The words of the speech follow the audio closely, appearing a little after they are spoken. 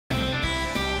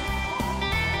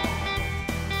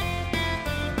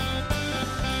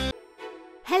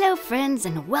Hello friends,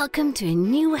 and welcome to a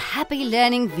new Happy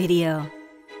Learning video.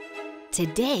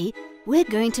 Today we're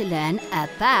going to learn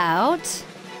about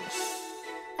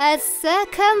a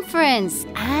circumference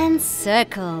and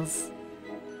circles.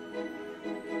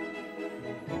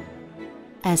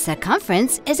 A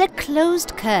circumference is a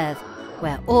closed curve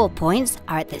where all points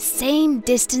are at the same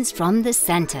distance from the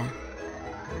center.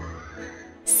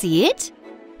 See it?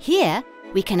 Here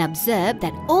we can observe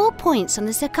that all points on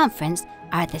the circumference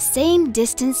are at the same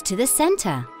distance to the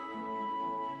center.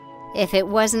 If it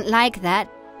wasn't like that,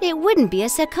 it wouldn't be a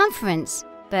circumference,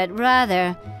 but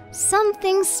rather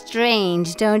something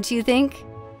strange, don't you think?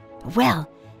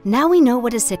 Well, now we know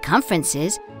what a circumference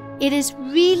is, it is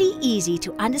really easy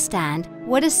to understand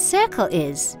what a circle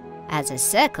is, as a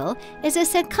circle is a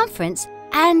circumference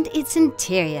and its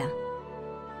interior.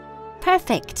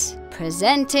 Perfect!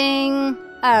 Presenting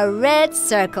a red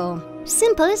circle.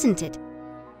 Simple, isn't it?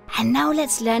 And now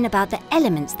let's learn about the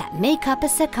elements that make up a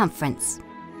circumference.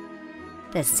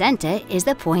 The center is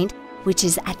the point which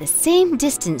is at the same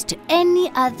distance to any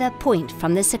other point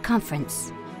from the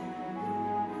circumference.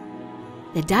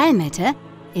 The diameter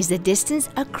is the distance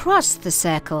across the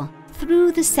circle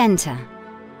through the center.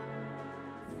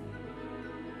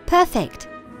 Perfect!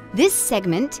 This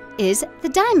segment is the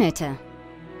diameter.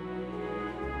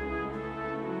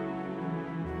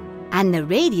 And the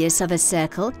radius of a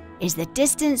circle is the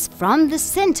distance from the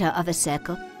center of a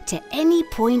circle to any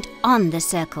point on the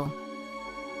circle.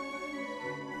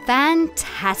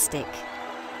 Fantastic!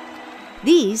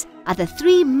 These are the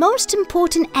three most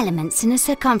important elements in a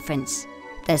circumference: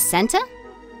 the center,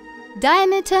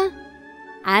 diameter,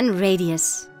 and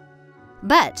radius.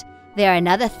 But there are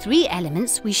another three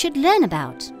elements we should learn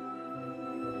about.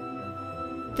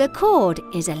 The chord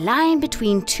is a line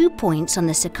between 2 points on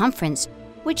the circumference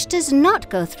which does not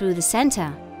go through the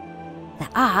center.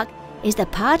 The arc is the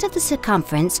part of the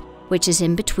circumference which is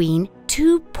in between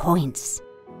 2 points.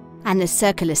 And the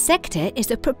circular sector is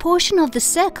the proportion of the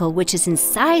circle which is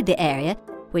inside the area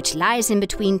which lies in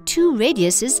between 2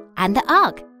 radiuses and the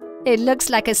arc. It looks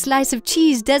like a slice of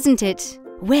cheese, doesn't it?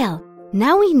 Well,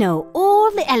 now we know all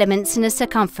the elements in a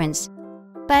circumference.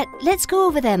 But let's go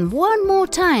over them one more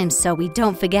time so we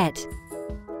don't forget.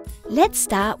 Let's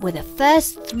start with the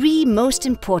first 3 most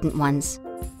important ones: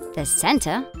 the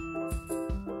center,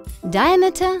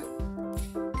 diameter,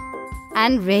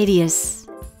 and radius.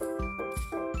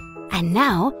 And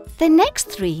now the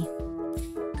next 3: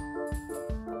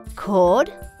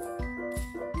 chord,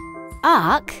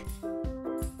 arc,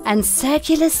 and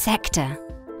circular sector,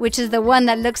 which is the one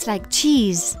that looks like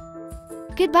cheese.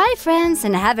 Goodbye friends,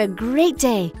 and have a great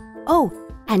day. Oh,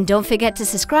 and don't forget to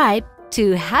subscribe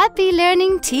to Happy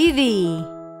Learning TV.